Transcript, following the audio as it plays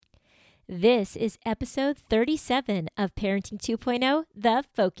This is episode 37 of Parenting 2.0, The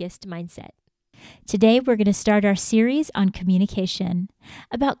Focused Mindset. Today, we're going to start our series on communication,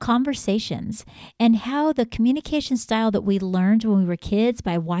 about conversations, and how the communication style that we learned when we were kids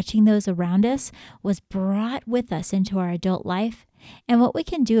by watching those around us was brought with us into our adult life, and what we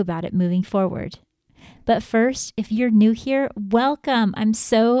can do about it moving forward. But first, if you're new here, welcome. I'm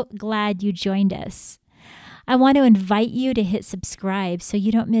so glad you joined us. I want to invite you to hit subscribe so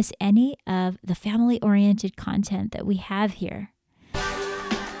you don't miss any of the family-oriented content that we have here.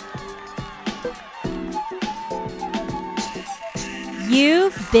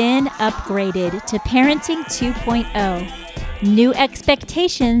 You've been upgraded to Parenting 2.0. New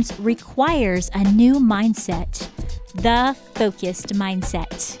expectations requires a new mindset, the focused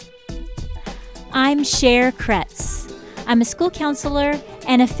mindset. I'm Cher Kretz. I'm a school counselor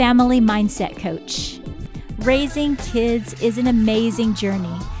and a family mindset coach. Raising kids is an amazing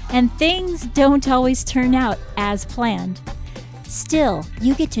journey, and things don't always turn out as planned. Still,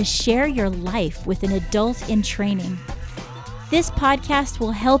 you get to share your life with an adult in training. This podcast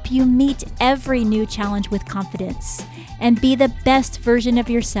will help you meet every new challenge with confidence and be the best version of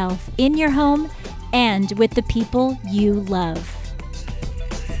yourself in your home and with the people you love.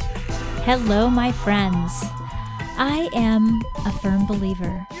 Hello, my friends. I am a firm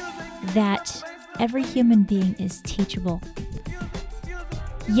believer that every human being is teachable.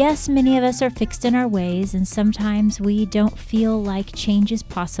 Yes, many of us are fixed in our ways, and sometimes we don't feel like change is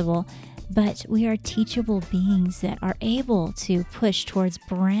possible, but we are teachable beings that are able to push towards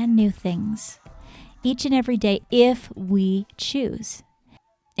brand new things each and every day if we choose.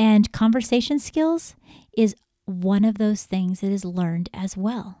 And conversation skills is one of those things that is learned as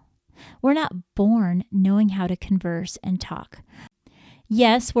well. We're not born knowing how to converse and talk.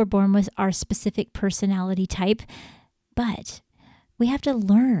 Yes, we're born with our specific personality type, but we have to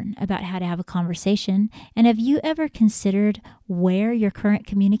learn about how to have a conversation. And have you ever considered where your current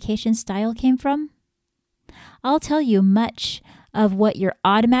communication style came from? I'll tell you much of what your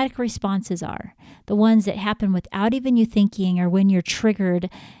automatic responses are, the ones that happen without even you thinking or when you're triggered.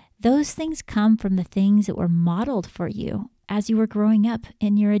 Those things come from the things that were modeled for you as you were growing up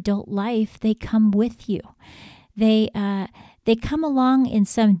in your adult life. They come with you. They come along in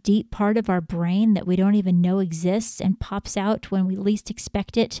some deep part of our brain that we don't even know exists and pops out when we least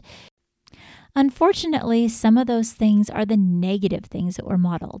expect it. Unfortunately, some of those things are the negative things that were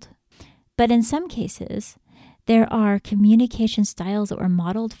modeled. But in some cases, there are communication styles that were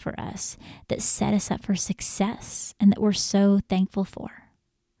modeled for us that set us up for success and that we're so thankful for.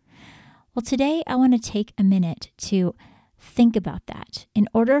 Well, today I want to take a minute to think about that in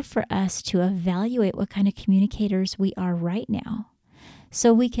order for us to evaluate what kind of communicators we are right now,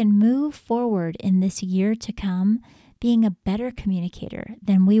 so we can move forward in this year to come being a better communicator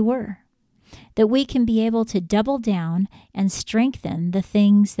than we were, that we can be able to double down and strengthen the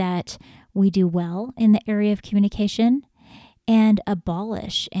things that we do well in the area of communication and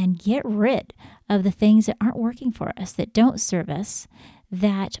abolish and get rid of the things that aren't working for us, that don't serve us,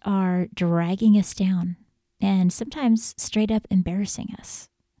 that are dragging us down and sometimes straight up embarrassing us.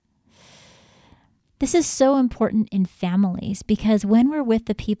 This is so important in families because when we're with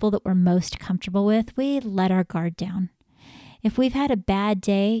the people that we're most comfortable with, we let our guard down. If we've had a bad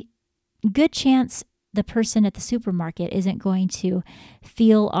day, good chance the person at the supermarket isn't going to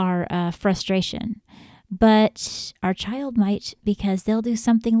feel our frustration. But our child might, because they'll do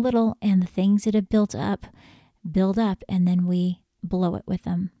something little and the things that have build up, and then we blow it with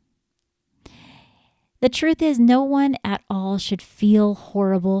them. The truth is, no one at all should feel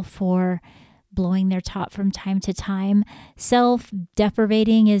horrible for blowing their top from time to time.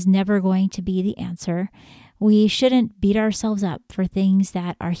 Self-deprivating is never going to be the answer. We shouldn't beat ourselves up for things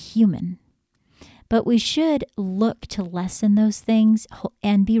that are human. But we should look to lessen those things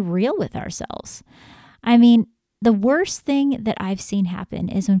and be real with ourselves. I mean, the worst thing that I've seen happen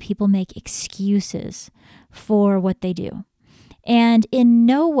is when people make excuses for what they do. And in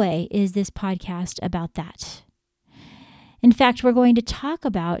no way is this podcast about that. In fact, we're going to talk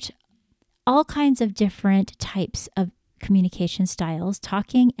about all kinds of different types of communication styles,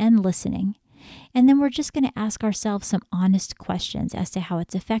 talking and listening. And then we're just going to ask ourselves some honest questions as to how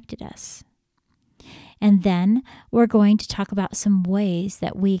it's affected us. And then we're going to talk about some ways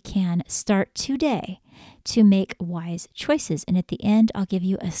that we can start today to make wise choices. And at the end, I'll give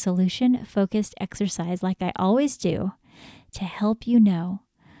you a solution-focused exercise like I always do to help you know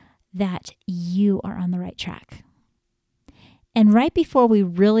that you are on the right track. And right before we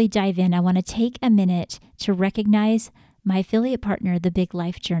really dive in, I want to take a minute to recognize my affiliate partner, The Big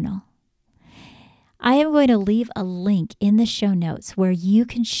Life Journal. I am going to leave a link in the show notes where you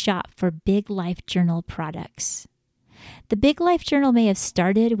can shop for Big Life Journal products. The Big Life Journal may have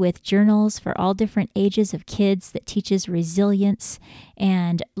started with journals for all different ages of kids that teaches resilience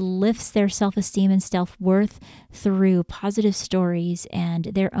and lifts their self-esteem and self-worth through positive stories and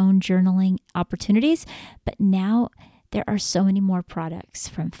their own journaling opportunities. But now there are so many more products,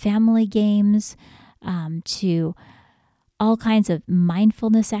 from family games to all kinds of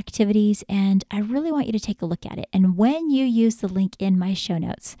mindfulness activities, and I really want you to take a look at it. And when you use the link in my show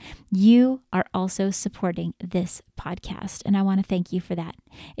notes, you are also supporting this podcast, and I want to thank you for that.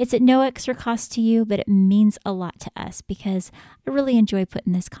 It's at no extra cost to you, but it means a lot to us because I really enjoy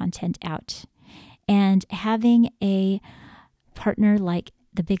putting this content out. And having a partner like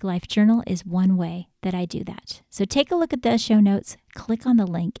the Big Life Journal is one way that I do that. So take a look at the show notes, click on the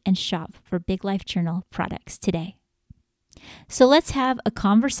link, and shop for Big Life Journal products today. So let's have a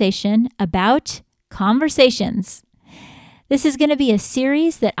conversation about conversations. This is going to be a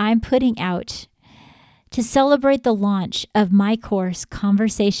series that I'm putting out to celebrate the launch of my course,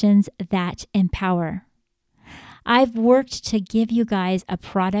 Conversations That Empower. I've worked to give you guys a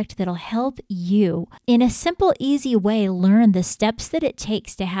product that'll help you in a simple, easy way learn the steps that it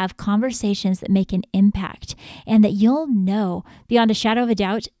takes to have conversations that make an impact, and that you'll know beyond a shadow of a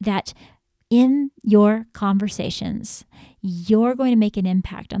doubt that in your conversations, you're going to make an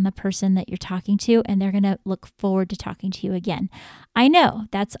impact on the person that you're talking to, and they're going to look forward to talking to you again. I know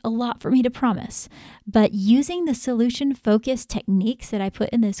that's a lot for me to promise, but using the solution-focused techniques that I put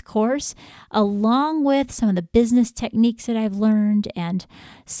in this course, along with some of the business techniques that I've learned and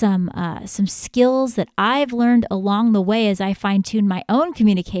some skills that I've learned along the way as I fine-tune my own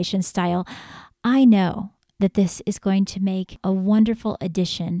communication style, I know that this is going to make a wonderful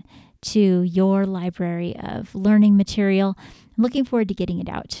addition to your library of learning material. I'm looking forward to getting it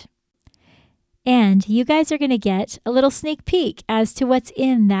out. And you guys are going to get a little sneak peek as to what's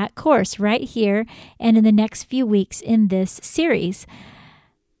in that course right here and in the next few weeks in this series.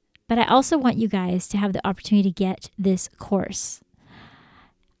 But I also want you guys to have the opportunity to get this course.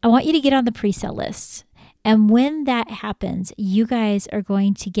 I want you to get on the pre-sale list. And when that happens, you guys are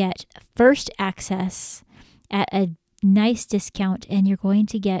going to get first access at a nice discount, and you're going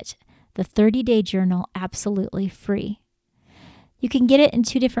to get the 30-day journal absolutely free. You can get it in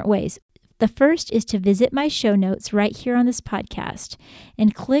two different ways. The first is to visit my show notes right here on this podcast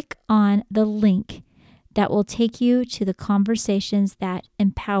and click on the link that will take you to the Conversations That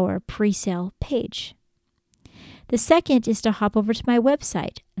Empower pre-sale page. The second is to hop over to my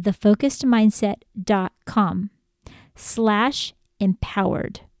website,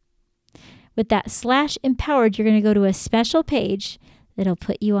 thefocusedmindset.com/empowered. With that /empowered, you're going to go to a special page that'll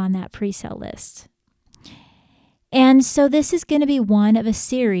put you on that pre-sale list. And so this is going to be one of a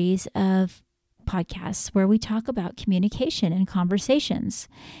series of podcasts where we talk about communication and conversations.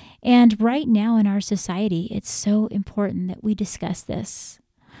 And right now in our society, it's so important that we discuss this.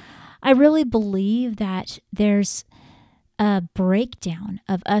 I really believe that there's a breakdown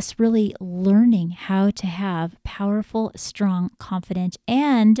of us really learning how to have powerful, strong, confident,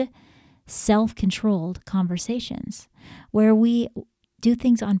 and self-controlled conversations where we do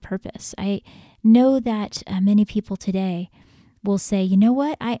things on purpose. I know that many people today will say, you know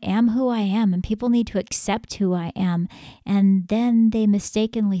what, I am who I am, and people need to accept who I am. And then they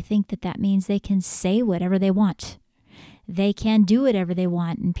mistakenly think that that means they can say whatever they want. They can do whatever they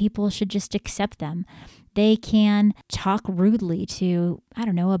want, and people should just accept them. They can talk rudely to,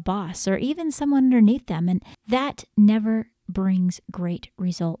 a boss or even someone underneath them, and that never brings great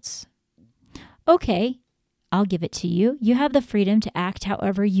results. Okay, I'll give it to you. You have the freedom to act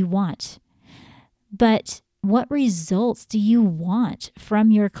however you want. But what results do you want from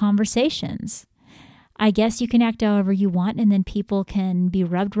your conversations? I guess you can act however you want, and then people can be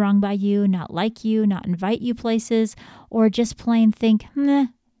rubbed wrong by you, not like you, not invite you places, or just plain think,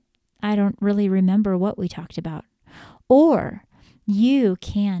 I don't really remember what we talked about. Or you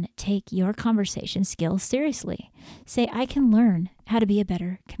can take your conversation skills seriously. Say, I can learn how to be a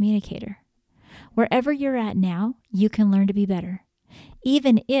better communicator. Wherever you're at now, you can learn to be better.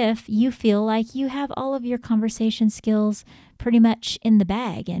 Even if you feel like you have all of your conversation skills pretty much in the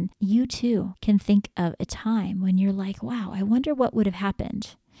bag, and you too can think of a time when you're like, wow, I wonder what would have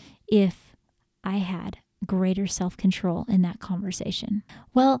happened if I had greater self-control in that conversation.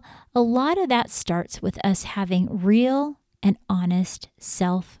 Well, a lot of that starts with us having real and honest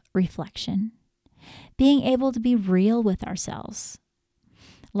self-reflection, being able to be real with ourselves.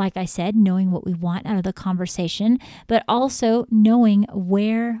 Like I said, knowing what we want out of the conversation, but also knowing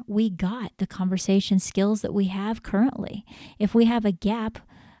where we got the conversation skills that we have currently. If we have a gap,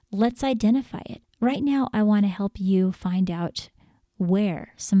 let's identify it. Right now, I want to help you find out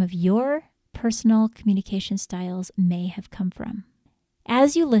where some of your personal communication styles may have come from.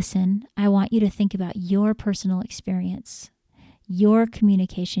 As you listen, I want you to think about your personal experience, your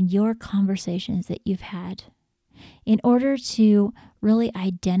communication, your conversations that you've had in order to really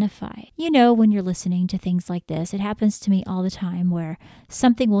identify. When you're listening to things like this, it happens to me all the time where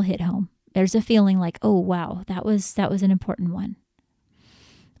something will hit home. There's a feeling like, oh, wow, that was an important one.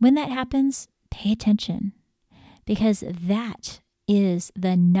 When that happens, pay attention, because that is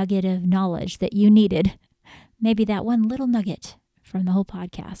the nugget of knowledge that you needed. Maybe that one little nugget from the whole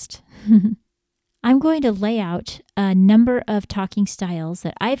podcast. I'm going to lay out a number of talking styles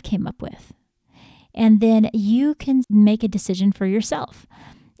that I've came up with. And then you can make a decision for yourself.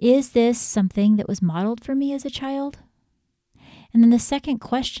 Is this something that was modeled for me as a child? And then the second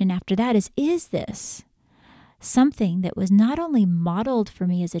question after that is this something that was not only modeled for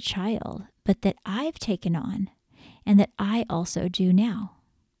me as a child, but that I've taken on and that I also do now?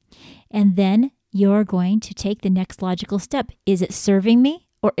 And then you're going to take the next logical step. Is it serving me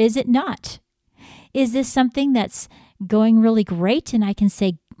or is it not? Is this something that's going really great and I can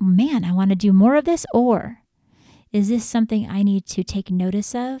say, man, I want to do more of this? Or is this something I need to take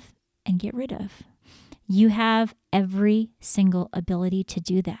notice of and get rid of? You have every single ability to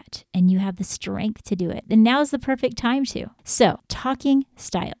do that, and you have the strength to do it. And now's the perfect time to. So, talking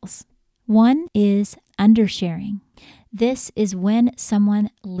styles. One is undersharing. This is when someone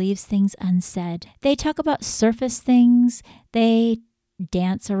leaves things unsaid. They talk about surface things. They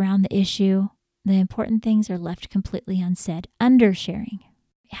dance around the issue. The important things are left completely unsaid. Undersharing.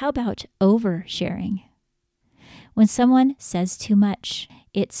 How about oversharing? When someone says too much,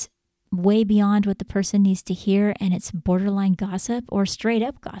 it's way beyond what the person needs to hear, and it's borderline gossip or straight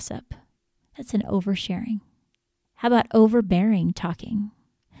up gossip. That's an oversharing. How about overbearing talking?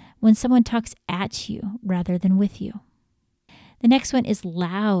 When someone talks at you rather than with you. The next one is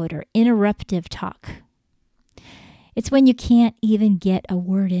loud or interruptive talk. It's when you can't even get a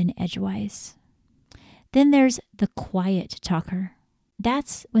word in edgewise. Then there's the quiet talker.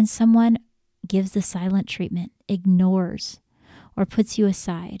 That's when someone gives the silent treatment, ignores, or puts you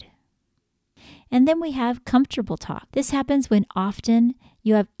aside. And then we have comfortable talk. This happens when often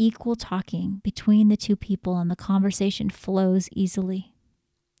you have equal talking between the two people and the conversation flows easily.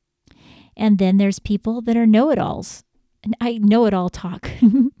 And then there's people that are know-it-alls. And I know-it-all talk.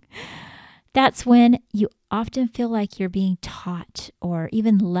 That's when you often feel like you're being taught or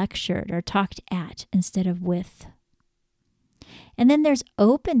even lectured or talked at instead of with. And then there's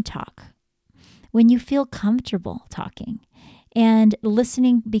open talk, when you feel comfortable talking. And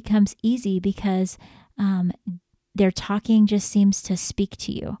listening becomes easy because their talking just seems to speak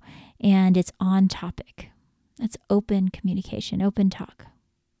to you and it's on topic. That's open communication, open talk.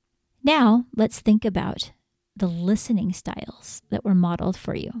 Now, let's think about the listening styles that were modeled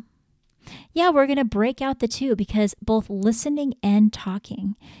for you. Yeah, we're going to break out the two because both listening and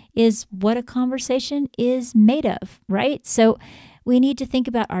talking is what a conversation is made of, right? So we need to think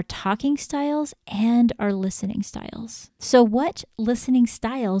about our talking styles and our listening styles. So what listening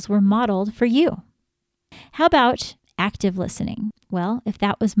styles were modeled for you? How about active listening? Well, if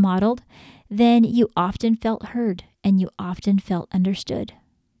that was modeled, then you often felt heard and you often felt understood.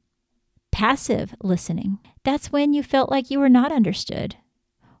 Passive listening. That's when you felt like you were not understood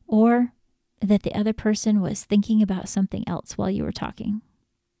or that the other person was thinking about something else while you were talking.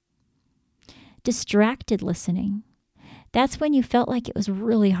 Distracted listening. That's when you felt like it was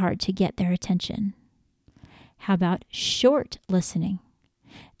really hard to get their attention. How about short listening?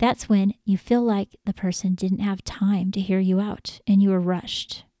 That's when you feel like the person didn't have time to hear you out and you were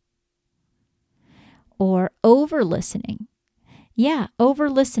rushed. Or over listening. Yeah, over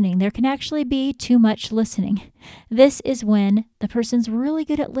listening. There can actually be too much listening. This is when the person's really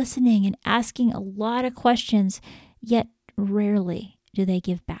good at listening and asking a lot of questions, yet rarely do they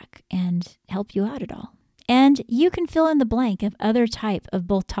give back and help you out at all. And you can fill in the blank of other type of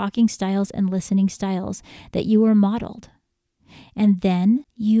both talking styles and listening styles that you were modeled. And then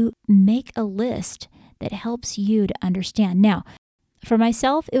you make a list that helps you to understand. Now, for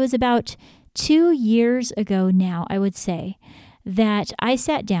myself, it was about 2 years ago now, I would say, that I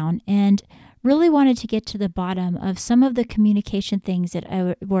sat down and really wanted to get to the bottom of some of the communication things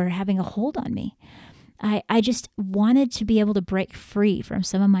that were having a hold on me. I just wanted to be able to break free from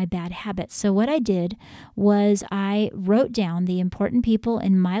some of my bad habits. So what I did was I wrote down the important people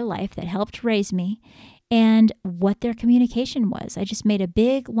in my life that helped raise me and what their communication was. I just made a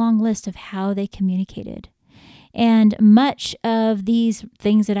big, long list of how they communicated. And much of these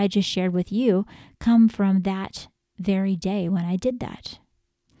things that I just shared with you come from that very day when I did that.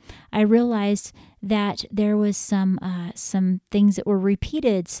 I realized that there was some things that were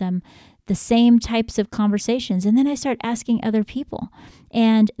repeated, the same types of conversations. And then I started asking other people,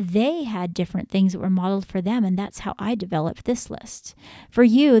 and they had different things that were modeled for them. And that's how I developed this list. For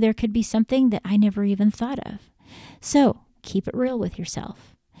you, there could be something that I never even thought of. So keep it real with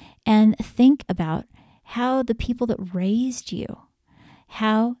yourself and think about how the people that raised you,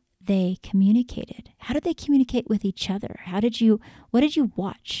 how they communicated. How did they communicate with each other? What did you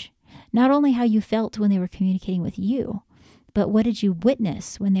watch? Not only how you felt when they were communicating with you, but what did you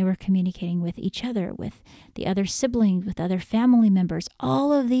witness when they were communicating with each other, with the other siblings, with other family members?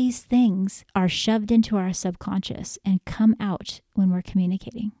 All of these things are shoved into our subconscious and come out when we're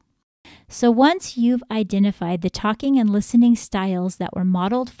communicating. So once you've identified the talking and listening styles that were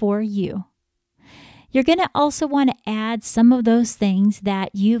modeled for you, you're going to also want to add some of those things that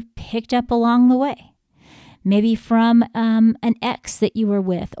you've picked up along the way. Maybe from an ex that you were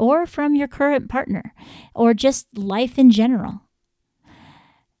with, or from your current partner, or just life in general.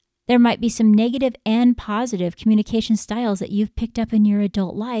 There might be some negative and positive communication styles that you've picked up in your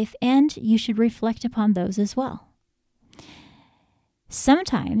adult life, and you should reflect upon those as well.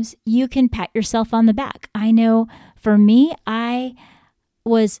 Sometimes you can pat yourself on the back. I know for me, I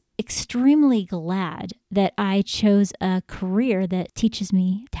was extremely glad that I chose a career that teaches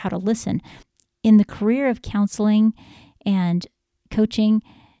me how to listen. In the career of counseling and coaching,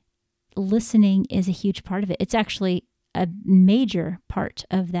 listening is a huge part of it. It's actually a major part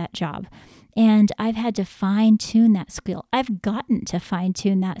of that job. And I've had to fine-tune that skill. I've gotten to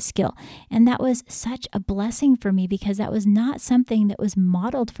fine-tune that skill. And that was such a blessing for me because that was not something that was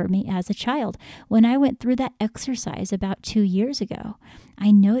modeled for me as a child. When I went through that exercise about 2 years ago,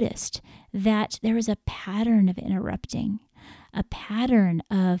 I noticed that there was a pattern of interrupting, a pattern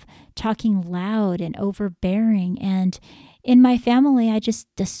of talking loud and overbearing. And in my family, I just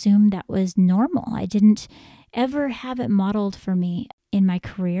assumed that was normal. I didn't ever have it modeled for me. In my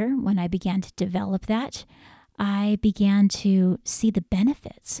career, when I began to develop that, I began to see the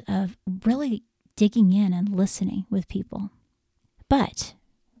benefits of really digging in and listening with people. But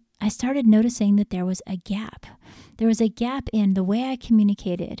I started noticing that there was a gap. There was a gap in the way I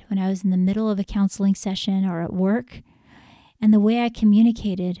communicated when I was in the middle of a counseling session or at work, and the way I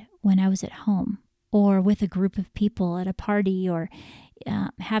communicated when I was at home or with a group of people at a party or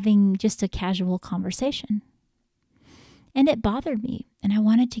having just a casual conversation. And it bothered me, and I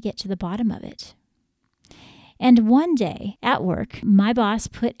wanted to get to the bottom of it. And one day at work, my boss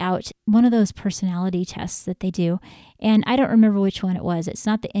put out one of those personality tests that they do, and I don't remember which one it was. It's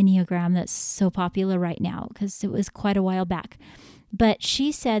not the Enneagram that's so popular right now because it was quite a while back. But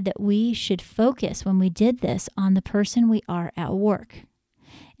she said that we should focus when we did this on the person we are at work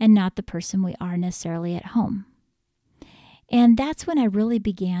and not the person we are necessarily at home. And that's when I really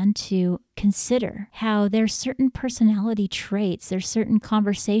began to consider how there's certain personality traits, there's certain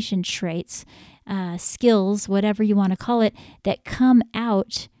conversation traits, skills, whatever you want to call it, that come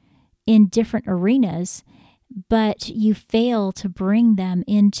out in different arenas, but you fail to bring them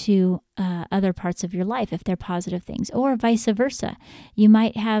into other parts of your life if they're positive things, or vice versa. You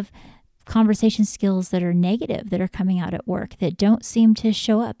might have conversation skills that are negative that are coming out at work that don't seem to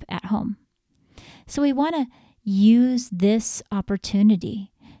show up at home. So we want to use this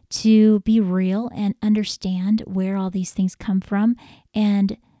opportunity to be real and understand where all these things come from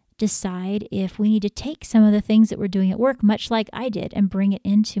and decide if we need to take some of the things that we're doing at work, much like I did, and bring it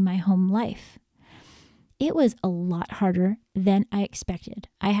into my home life. It was a lot harder than I expected,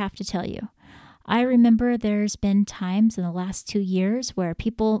 I have to tell you. I remember there's been times in the last 2 years where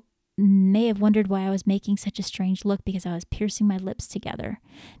people may have wondered why I was making such a strange look because I was piercing my lips together,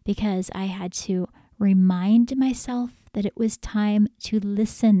 because I had to remind myself that it was time to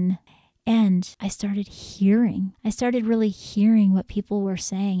listen. And I started hearing. I started really hearing what people were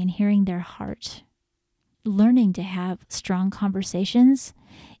saying and hearing their heart. Learning to have strong conversations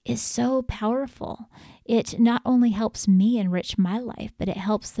is so powerful. It not only helps me enrich my life, but it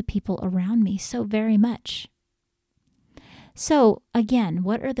helps the people around me so very much. So again,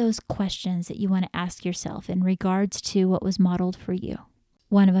 what are those questions that you want to ask yourself in regards to what was modeled for you?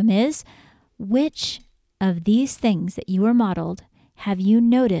 One of them is, which of these things that you were modeled have you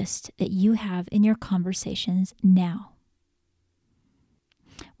noticed that you have in your conversations now?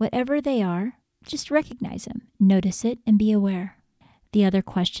 Whatever they are, just recognize them, notice it, and be aware. The other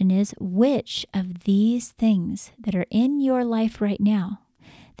question is, which of these things that are in your life right now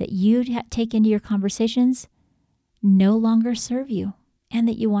that you take into your conversations no longer serve you and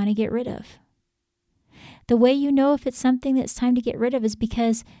that you want to get rid of? The way you know if it's something that's time to get rid of is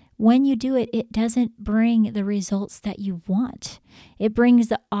because when you do it, it doesn't bring the results that you want. It brings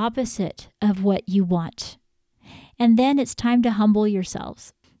the opposite of what you want. And then it's time to humble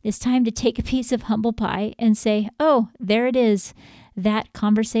yourselves. It's time to take a piece of humble pie and say, oh, there it is, that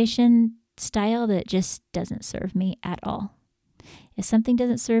conversation style that just doesn't serve me at all. If something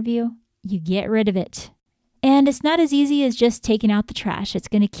doesn't serve you, you get rid of it. And it's not as easy as just taking out the trash. It's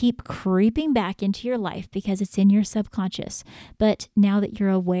going to keep creeping back into your life because it's in your subconscious. But now that you're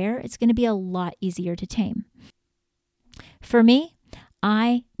aware, it's going to be a lot easier to tame. For me,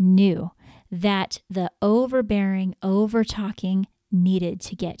 I knew that the overbearing, over-talking needed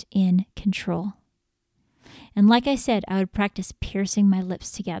to get in control. And like I said, I would practice piercing my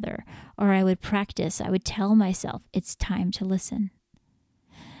lips together, or I would tell myself, it's time to listen.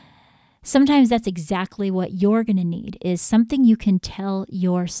 Sometimes that's exactly what you're going to need, is something you can tell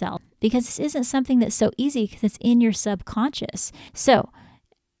yourself, because this isn't something that's so easy because it's in your subconscious. So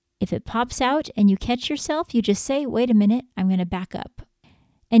if it pops out and you catch yourself, you just say, wait a minute, I'm going to back up.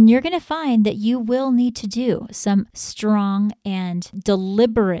 And you're going to find that you will need to do some strong and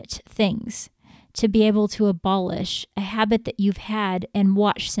deliberate things to be able to abolish a habit that you've had and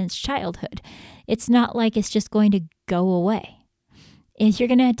watched since childhood. It's not like it's just going to go away. You're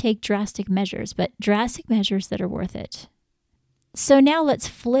going to take drastic measures, but drastic measures that are worth it. So now let's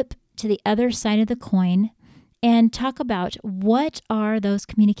flip to the other side of the coin and talk about what are those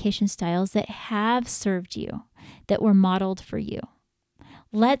communication styles that have served you, that were modeled for you.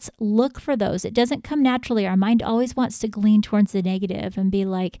 Let's look for those. It doesn't come naturally. Our mind always wants to glean towards the negative and be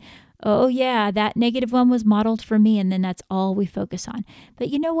like, oh yeah, that negative one was modeled for me, and then that's all we focus on. But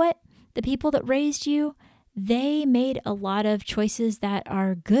you know what? The people that raised you, they made a lot of choices that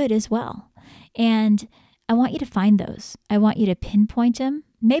are good as well. And I want you to find those. I want you to pinpoint them,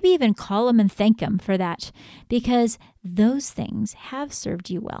 maybe even call them and thank them for that, because those things have served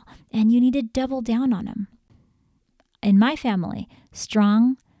you well, and you need to double down on them. In my family,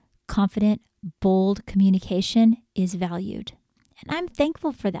 strong, confident, bold communication is valued. And I'm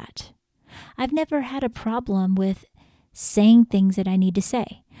thankful for that. I've never had a problem with saying things that I need to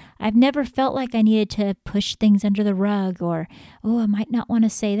say. I've never felt like I needed to push things under the rug or, I might not want to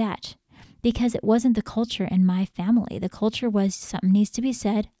say that, because it wasn't the culture in my family. The culture was something needs to be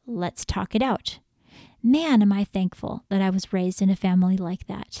said, let's talk it out. Man, am I thankful that I was raised in a family like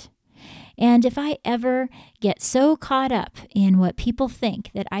that. And if I ever get so caught up in what people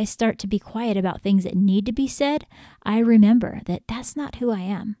think that I start to be quiet about things that need to be said, I remember that that's not who I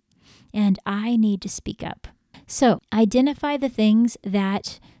am, and I need to speak up. So identify the things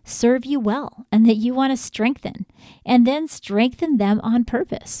that serve you well and that you want to strengthen, and then strengthen them on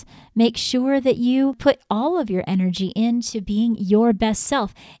purpose. Make sure that you put all of your energy into being your best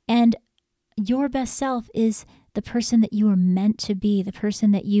self, and your best self is the person that you are meant to be, the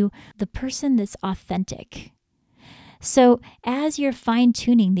person that's authentic. So as you're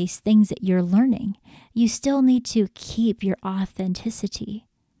fine-tuning these things that you're learning, you still need to keep your authenticity.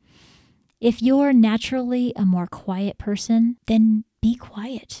 If you're naturally a more quiet person, then be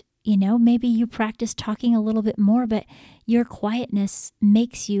quiet. Maybe you practice talking a little bit more, but your quietness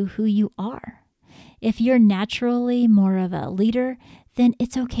makes you who you are. If you're naturally more of a leader, then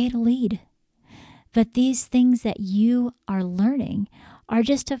it's okay to lead. But these things that you are learning are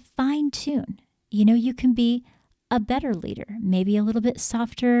just to fine-tune. You can be a better leader, maybe a little bit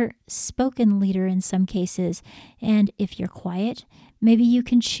softer spoken leader in some cases. And if you're quiet, maybe you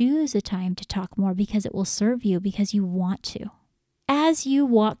can choose a time to talk more because it will serve you, because you want to. As you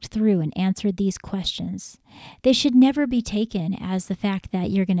walked through and answered these questions, they should never be taken as the fact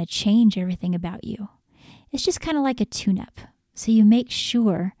that you're going to change everything about you. It's just kind of like a tune-up. So you make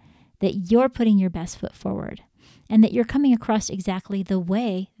sure that you're putting your best foot forward and that you're coming across exactly the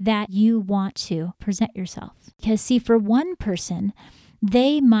way that you want to present yourself. Because see, for one person,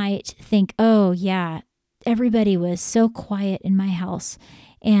 they might think, oh yeah, everybody was so quiet in my house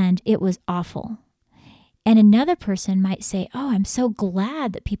and it was awful. And another person might say, oh, I'm so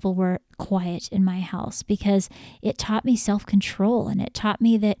glad that people were quiet in my house because it taught me self-control, and it taught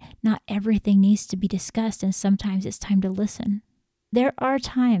me that not everything needs to be discussed and sometimes it's time to listen. There are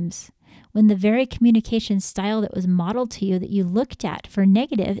times when the very communication style that was modeled to you that you looked at for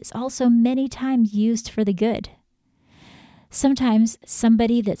negative is also many times used for the good. Sometimes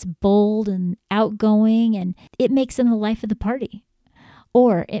somebody that's bold and outgoing, and it makes them the life of the party.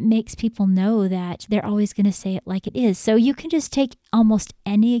 Or it makes people know that they're always going to say it like it is. So you can just take almost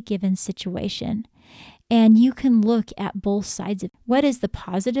any given situation and you can look at both sides of it. What is the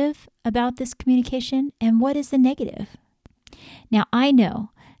positive about this communication and what is the negative? Now, I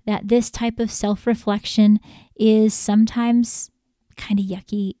know that this type of self-reflection is sometimes kind of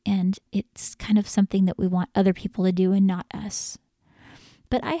yucky, and it's kind of something that we want other people to do and not us.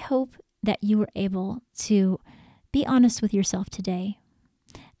 But I hope that you were able to be honest with yourself today,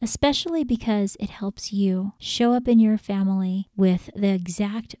 especially because it helps you show up in your family with the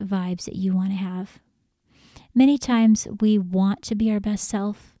exact vibes that you want to have. Many times we want to be our best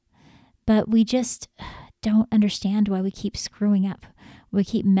self, but we just don't understand why we keep screwing up. We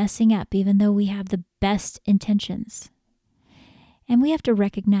keep messing up even though we have the best intentions. And we have to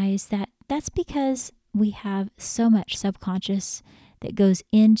recognize that that's because we have so much subconscious that goes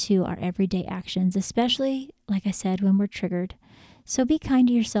into our everyday actions, especially, like I said, when we're triggered. So be kind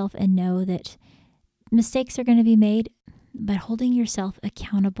to yourself and know that mistakes are going to be made, but holding yourself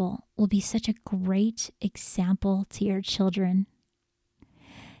accountable will be such a great example to your children.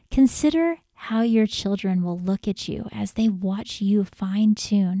 Consider how your children will look at you as they watch you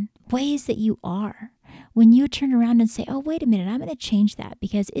fine-tune ways that you are. When you turn around and say, oh, wait a minute, I'm going to change that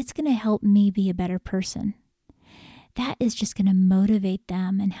because it's going to help me be a better person. That is just going to motivate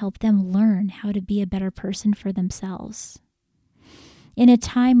them and help them learn how to be a better person for themselves. In a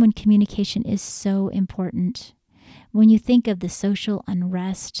time when communication is so important, when you think of the social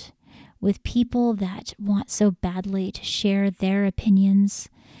unrest with people that want so badly to share their opinions,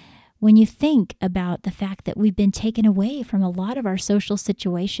 when you think about the fact that we've been taken away from a lot of our social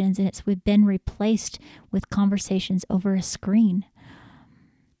situations and we've been replaced with conversations over a screen,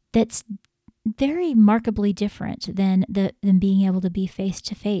 that's very markedly different than being able to be face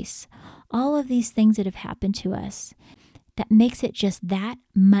to face. All of these things that have happened to us, that makes it just that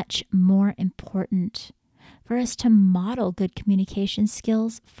much more important for us to model good communication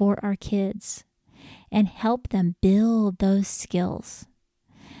skills for our kids and help them build those skills.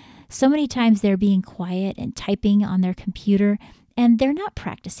 So many times they're being quiet and typing on their computer, and they're not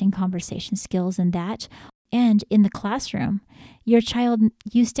practicing conversation skills in that. And in the classroom, your child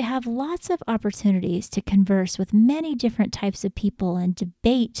used to have lots of opportunities to converse with many different types of people and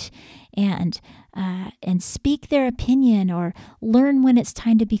debate and speak their opinion or learn when it's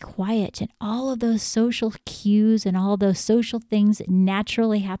time to be quiet. And all of those social cues and all those social things that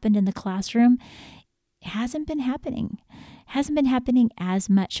naturally happened in the classroom hasn't been happening as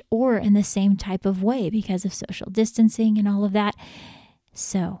much or in the same type of way because of social distancing and all of that.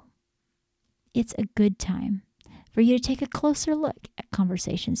 So it's a good time for you to take a closer look at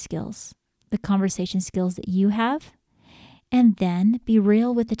conversation skills, the conversation skills that you have, and then be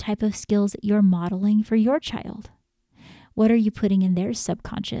real with the type of skills that you're modeling for your child. What are you putting in their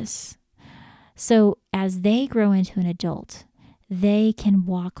subconscious? So as they grow into an adult, they can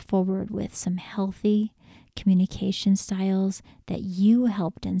walk forward with some healthy communication styles that you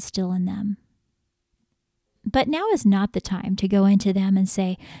helped instill in them. But now is not the time to go into them and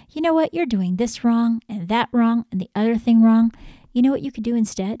say, you know what, you're doing this wrong and that wrong and the other thing wrong. You know what you could do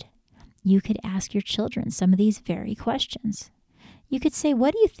instead? You could ask your children some of these very questions. You could say,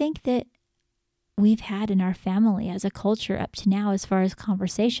 what do you think that we've had in our family as a culture up to now as far as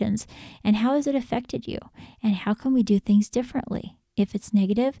conversations, and how has it affected you? And how can we do things differently if it's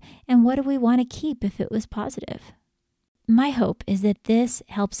negative? And what do we want to keep if it was positive? My hope is that this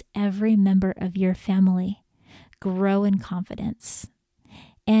helps every member of your family grow in confidence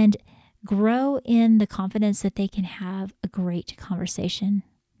and grow in the confidence that they can have a great conversation.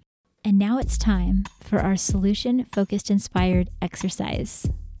 And now it's time for our solution-focused inspired exercise.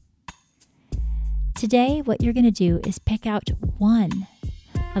 Today, what you're going to do is pick out one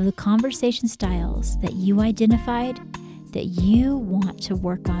of the conversation styles that you identified that you want to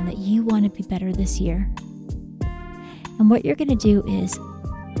work on, that you want to be better this year. And what you're going to do is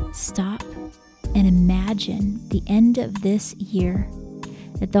stop and imagine the end of this year,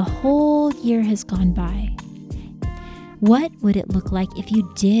 that the whole year has gone by. What would it look like if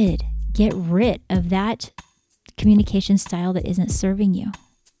you did get rid of that communication style that isn't serving you?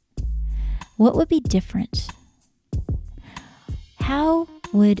 What would be different? How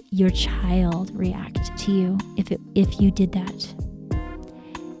would your child react to you if you did that?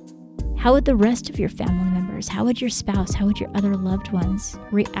 How would the rest of your family members, how would your spouse, how would your other loved ones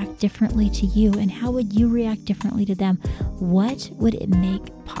react differently to you? And how would you react differently to them? What would it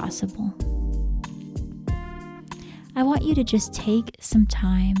make possible? I want you to just take some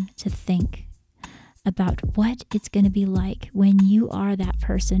time to think about what it's going to be like when you are that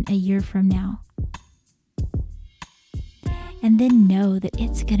person a year from now. And then know that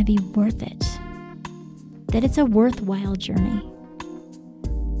it's going to be worth it, that it's a worthwhile journey.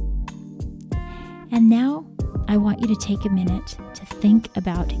 And now I want you to take a minute to think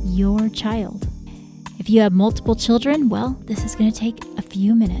about your child. If you have multiple children, well, this is going to take a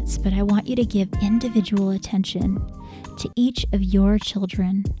few minutes, but I want you to give individual attention to each of your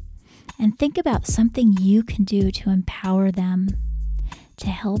children and think about something you can do to empower them, to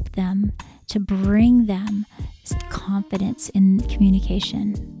help them, to bring them confidence in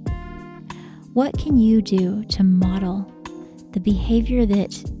communication. What can you do to model the behavior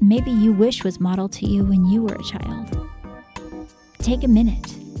that maybe you wish was modeled to you when you were a child? Take a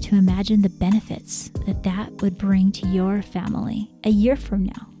minute to imagine the benefits that would bring to your family a year from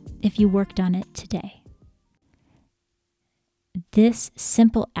now if you worked on it today. This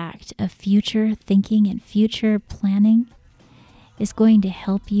simple act of future thinking and future planning is going to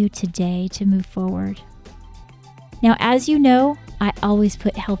help you today to move forward. Now, as you know, I always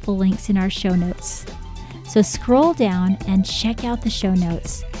put helpful links in our show notes. So scroll down and check out the show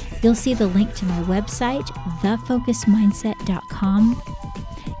notes. You'll see the link to my website, thefocusmindset.com.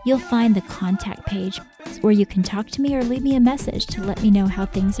 You'll find the contact page where you can talk to me or leave me a message to let me know how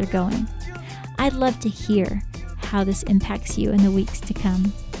things are going. I'd love to hear how this impacts you in the weeks to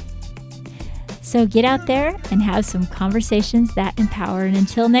come. So get out there and have some conversations that empower. And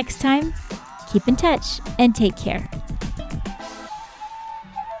until next time, keep in touch and take care.